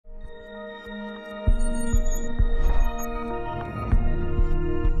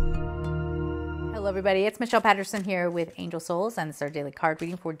everybody. It's Michelle Patterson here with Angel Souls, and this is our daily card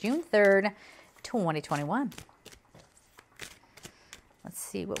reading for June 3rd, 2021. Let's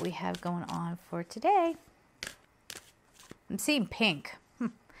see what we have going on for today. I'm seeing pink.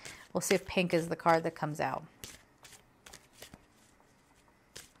 We'll see if pink is the card that comes out.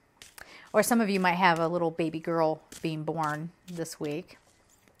 Or some of you might have a little baby girl being born this week.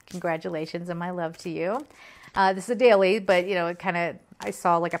 Congratulations and my love to you. This is a daily, but you know, it kind of, I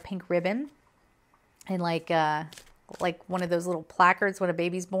saw like a pink ribbon and like one of those little placards when a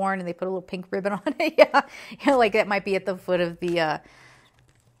baby's born and they put a little pink ribbon on it. Yeah, you know, like that might be at the foot of the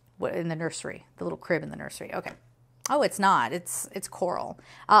in the nursery, the little crib in the nursery. Okay. Oh, it's not. It's coral.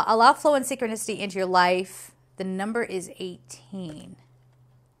 Allow flow and synchronicity into your life. The number is 18.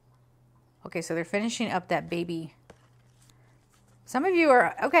 Okay, so they're finishing up that baby. Some of you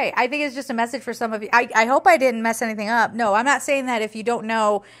are, okay, I think it's just a message for some of you. I hope I didn't mess anything up. No, I'm not saying that if you don't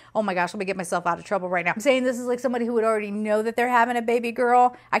know, oh my gosh, let me get myself out of trouble right now. I'm saying this is like somebody who would already know that they're having a baby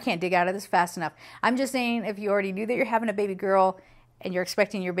girl. I can't dig out of this fast enough. I'm just saying if you already knew that you're having a baby girl and you're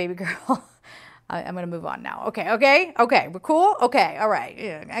expecting your baby girl, I'm going to move on now. Okay, we're cool? Okay, all right.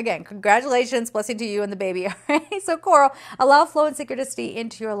 Yeah. Again, congratulations, blessing to you and the baby. All right, so coral, allow flow and synchronicity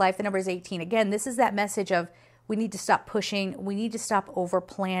into your life. The number is 18. Again, this is that message of we need to stop pushing. We need to stop over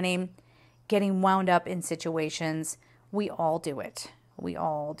planning, getting wound up in situations. We all do it. We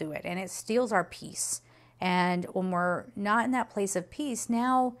all do it. And it steals our peace. And when we're not in that place of peace,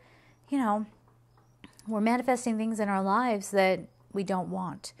 now, you know, we're manifesting things in our lives that we don't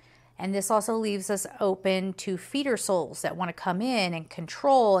want. And this also leaves us open to feeder souls that want to come in and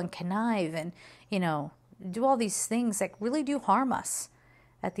control and connive and, you know, do all these things that really do harm us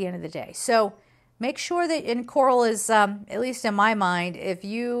at the end of the day. So make sure that, and coral is, at least in my mind, if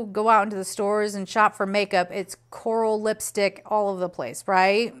you go out into the stores and shop for makeup, it's coral lipstick all over the place,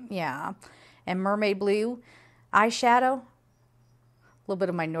 right? Yeah. And mermaid blue eyeshadow. A little bit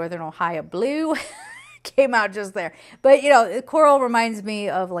of my Northern Ohio blue came out just there. But, you know, coral reminds me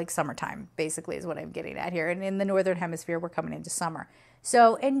of like summertime, basically, is what I'm getting at here. And in the Northern Hemisphere, we're coming into summer.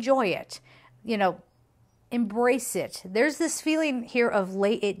 So enjoy it. You know, embrace it. There's this feeling here of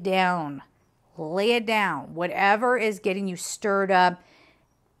lay it down. Lay it down. Whatever is getting you stirred up,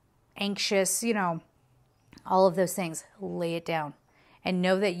 anxious, you know, all of those things, lay it down. And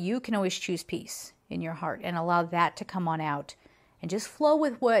know that you can always choose peace in your heart and allow that to come on out and just flow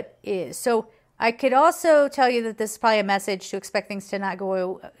with what is. So I could also tell you that this is probably a message to expect things to not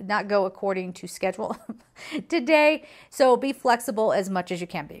go according to schedule today. So be flexible as much as you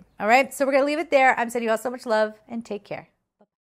can be. All right. So we're going to leave it there. I'm sending you all so much love and take care.